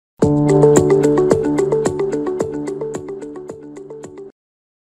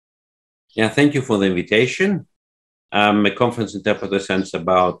Yeah, thank you for the invitation. I'm a conference interpreter since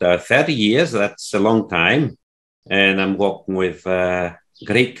about 30 years. That's a long time. And I'm working with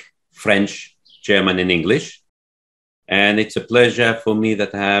Greek, French, German, and English. And it's a pleasure for me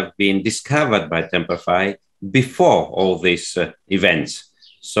that I have been discovered by Interprefy before all these events.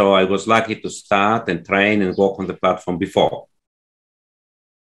 So I was lucky to start and train and work on the platform before.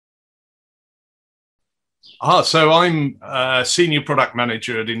 So I'm a senior product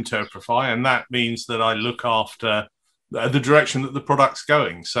manager at Interprefy, and that means that I look after the direction that the product's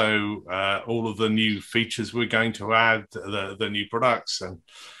going. So all of the new features we're going to add, the new products, and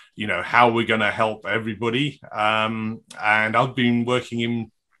how we're going to help everybody. And I've been working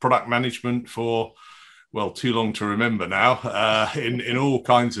in product management for, well, too long to remember now, in all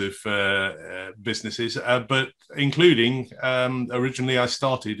kinds of businesses, but including originally I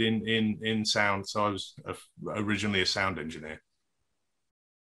started in sound. So I was originally a sound engineer.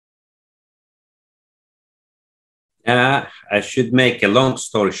 I should make a long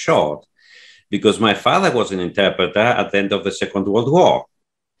story short, because my father was an interpreter at the end of the Second World War.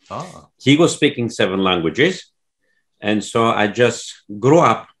 He was speaking 7 languages. And so I just grew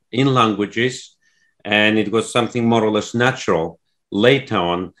up in languages, and it was something more or less natural. Later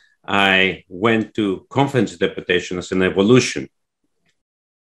on, I went to conference interpretation as an evolution.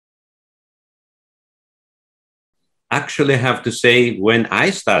 Actually, I have to say, when I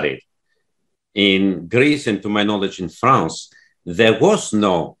studied in Greece and to my knowledge in France, there was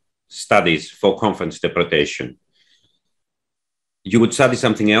no studies for conference interpretation. You would study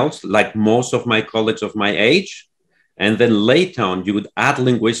something else, like most of my colleagues of my age, and then later on, you would add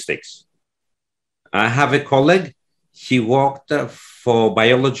linguistics. I have a colleague, he worked for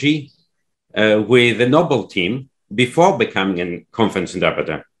biology with the Nobel team before becoming a conference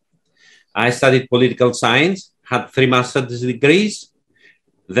interpreter. I studied political science, had 3 master's degrees,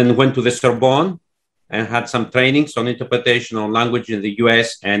 then went to the Sorbonne and had some trainings on interpretation on language in the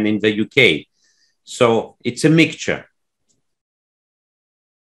US and in the UK. So it's a mixture.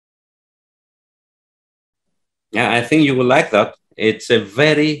 Yeah, I think you will like that. It's a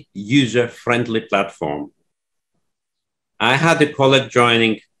very user-friendly platform. I had a colleague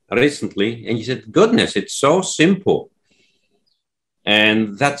joining recently, and he said, goodness, it's so simple.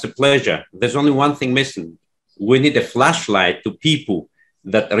 And that's a pleasure. There's only one thing missing. We need a flashlight to people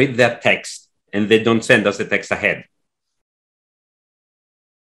that read their text and they don't send us the text ahead.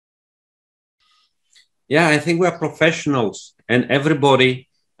 Yeah, I think we're professionals, and everybody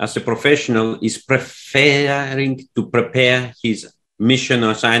as a professional is preferring to prepare his mission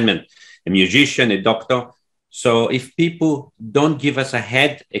or assignment, a musician, a doctor. So if people don't give us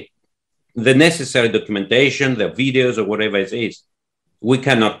ahead the necessary documentation, the videos or whatever it is, we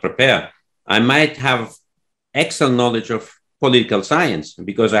cannot prepare. I might have excellent knowledge of political science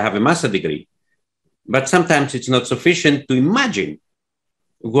because I have a master's degree, but sometimes it's not sufficient to imagine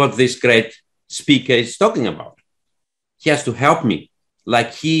what this great speaker is talking about. He has to help me,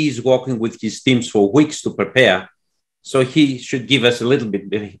 like he is working with his teams for weeks to prepare. So he should give us a little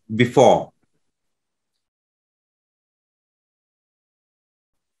bit before.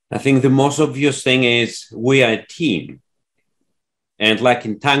 I think the most obvious thing is we are a team. And like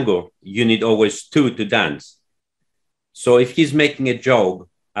in tango, you need always 2 to dance. So if he's making a joke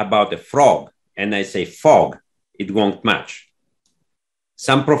about a frog and I say fog, it won't match.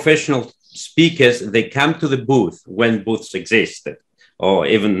 Some professional speakers, they come to the booth when booths existed, or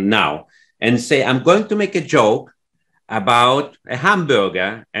even now, and say, I'm going to make a joke about a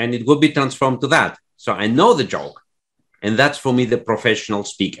hamburger, and it will be transformed to that. So I know the joke, and that's for me the professional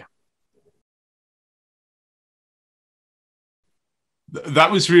speaker.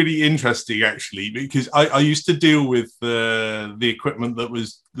 That was really interesting, actually, because I used to deal with the equipment that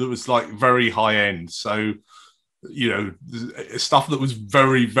was like very high end. So, stuff that was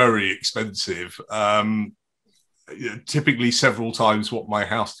very, very expensive, typically several times what my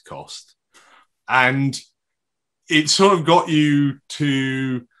house cost. And it sort of got you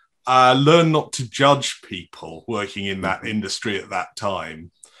to learn not to judge people working in that industry at that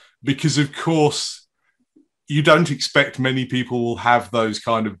time, because, of course, you don't expect many people will have those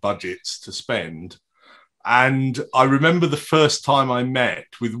kind of budgets to spend. And I remember the first time I met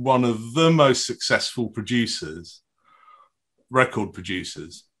with one of the most successful record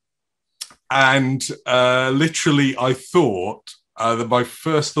producers. And literally, I thought that my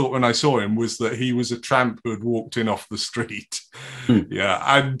first thought when I saw him was that he was a tramp who had walked in off the street. Yeah.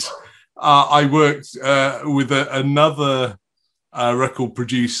 And I worked with another record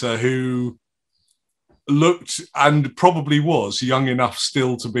producer who looked and probably was young enough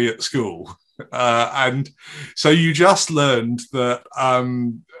still to be at school. And so you just learned that,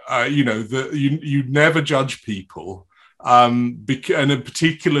 that you never judge people, and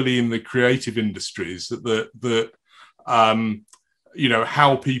particularly in the creative industries, that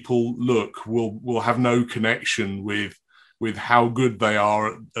how people look will have no connection with how good they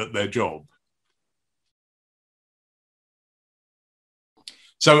are at their job.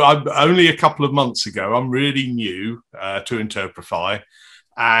 So only a couple of months ago, I'm really new to Interprefy,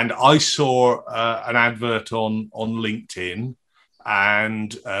 and I saw an advert on LinkedIn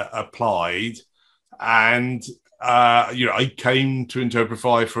and applied, and I came to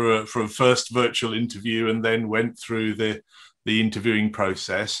Interprefy for a first virtual interview, and then went through the interviewing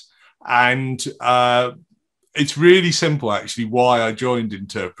process. And it's really simple, actually, why I joined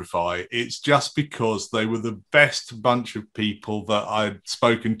Interprefy. It's just because they were the best bunch of people that I'd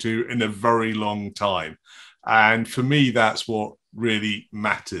spoken to in a very long time. And for me, that's what really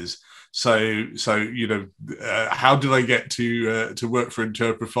matters. So how did I get to work for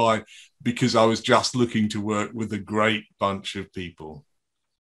Interprefy? Because I was just looking to work with a great bunch of people.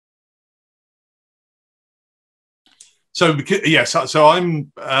 So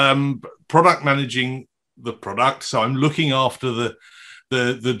I'm product managing the product. So I'm looking after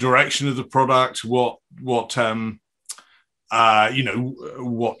the direction of the product, what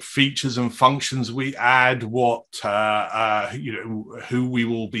features and functions we add, who we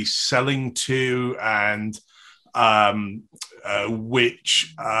will be selling to, and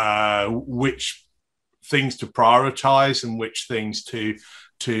which things to prioritize and which things to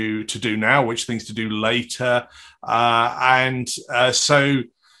do now, which things to do later, so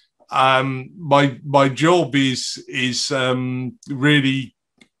my job is really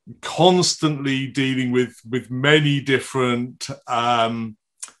constantly dealing with many different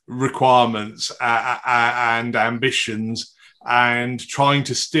requirements and ambitions, and trying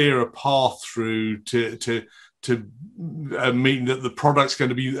to steer a path through to mean that the product's going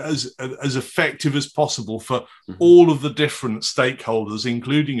to be as effective as possible for all of the different stakeholders,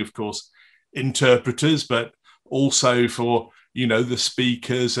 including, of course, interpreters, but also for the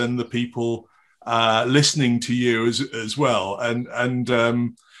speakers and the people listening to you as well. And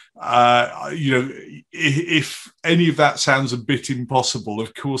if any of that sounds a bit impossible,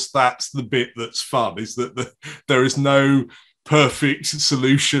 of course, that's the bit that's fun, is that there is no perfect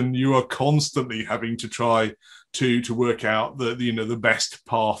solution. You are constantly having to try to work out the best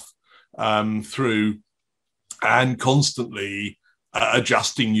path through, and constantly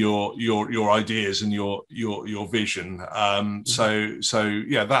adjusting your ideas and your vision.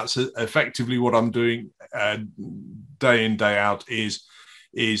 That's effectively what I'm doing day in, day out, is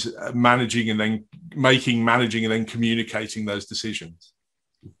managing and then managing and then communicating those decisions.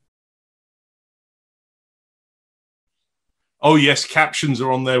 Oh yes, captions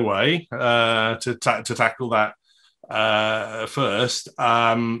are on their way to tackle that first,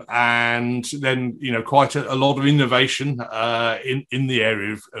 and then quite a lot of innovation in the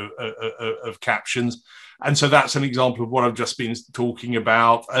area of captions. And so that's an example of what I've just been talking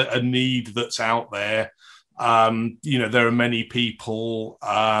about, a need that's out there. There are many people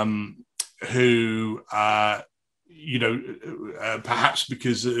who perhaps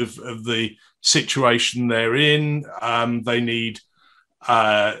because of the situation they're in, they need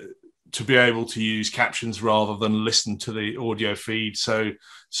to be able to use captions rather than listen to the audio feed. So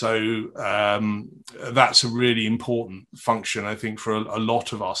that's a really important function, I think, for a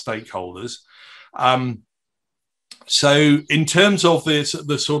lot of our stakeholders. So in terms of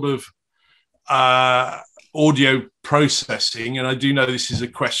the sort of audio processing, and I do know this is a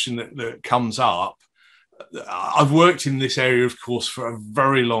question that comes up, I've worked in this area, of course, for a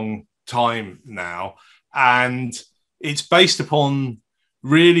very long time now, and it's based upon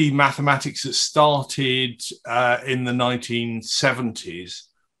really mathematics that started in the 1970s.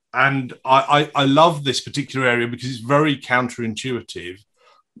 And I love this particular area because it's very counterintuitive.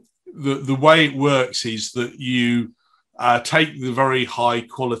 The way it works is that you take the very high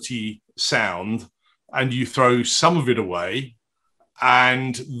quality sound and you throw some of it away,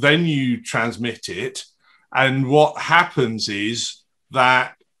 and then you transmit it. And what happens is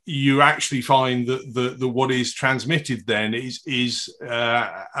that you actually find that the what is transmitted then is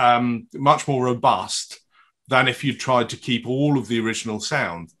much more robust than if you tried to keep all of the original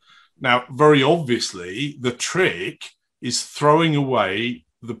sound. Now, very obviously, the trick is throwing away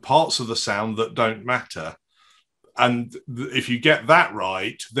the parts of the sound that don't matter. And if you get that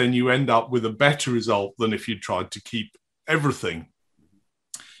right, then you end up with a better result than if you tried to keep everything.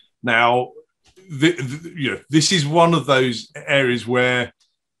 Now, this is one of those areas where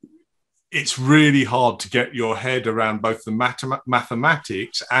it's really hard to get your head around both the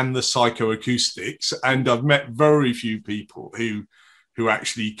mathematics and the psychoacoustics. And I've met very few people who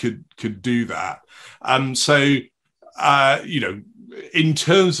actually could do that. In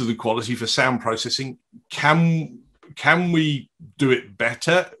terms of the quality for sound processing, can we do it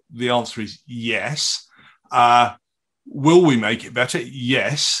better? The answer is yes. Will we make it better?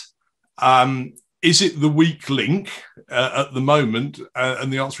 Yes. Is it the weak link at the moment?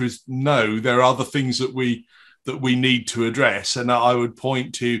 And the answer is no. There are other things that we need to address. And I would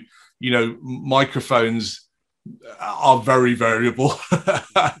point to, microphones are very variable.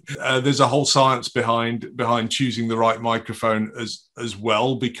 There's a whole science behind choosing the right microphone as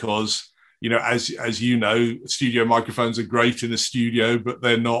well, because as you know, studio microphones are great in a studio, but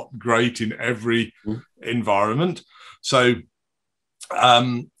they're not great in every environment. So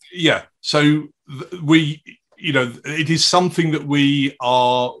it is something that we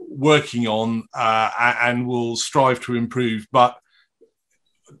are working on and will strive to improve. But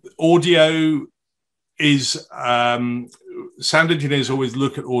audio is sound engineers always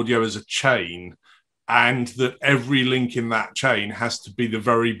look at audio as a chain, and that every link in that chain has to be the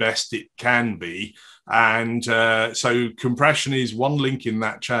very best it can be. And so compression is one link in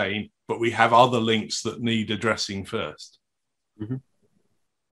that chain, but we have other links that need addressing first. Mm-hmm.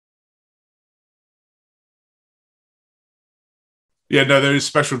 Yeah, no, there is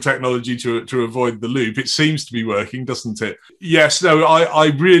special technology to avoid the loop. It seems to be working, doesn't it? Yes, no, I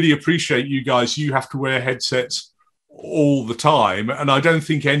really appreciate you guys. You have to wear headsets all the time, and I don't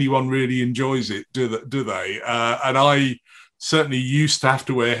think anyone really enjoys it, do they? And I certainly used to have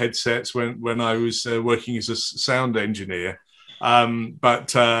to wear headsets when I was working as a sound engineer.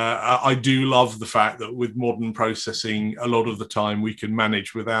 But I do love the fact that with modern processing, a lot of the time we can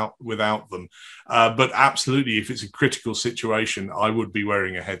manage without them. But absolutely, if it's a critical situation, I would be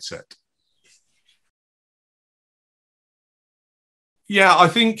wearing a headset. Yeah, I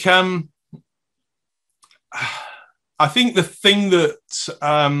think the thing that's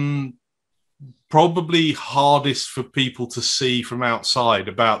probably hardest for people to see from outside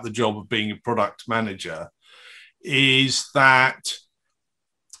about the job of being a product manager is that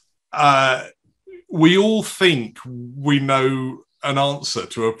we all think we know an answer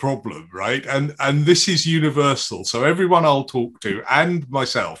to a problem, right? And this is universal. So everyone I'll talk to, and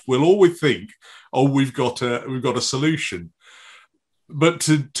myself, will always think, oh, we've got a solution. But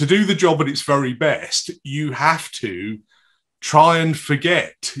to do the job at its very best, you have to try and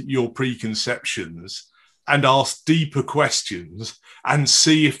forget your preconceptions and ask deeper questions and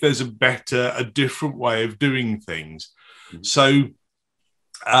see if there's a different way of doing things. Mm-hmm. So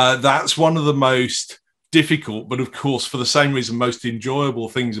that's one of the most difficult, but of course, for the same reason, most enjoyable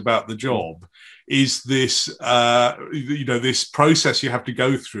things about the job is this, this process you have to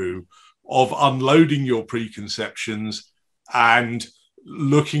go through of unloading your preconceptions and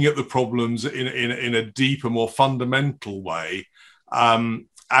looking at the problems in a deeper, more fundamental way.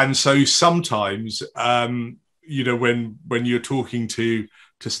 And so sometimes, when you're talking to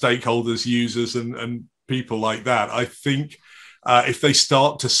stakeholders, users, and people like that, I think if they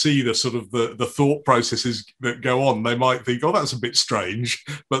start to see the sort of the thought processes that go on, they might think, oh, that's a bit strange.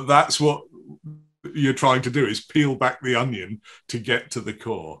 But that's what you're trying to do, is peel back the onion to get to the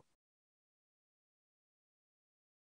core.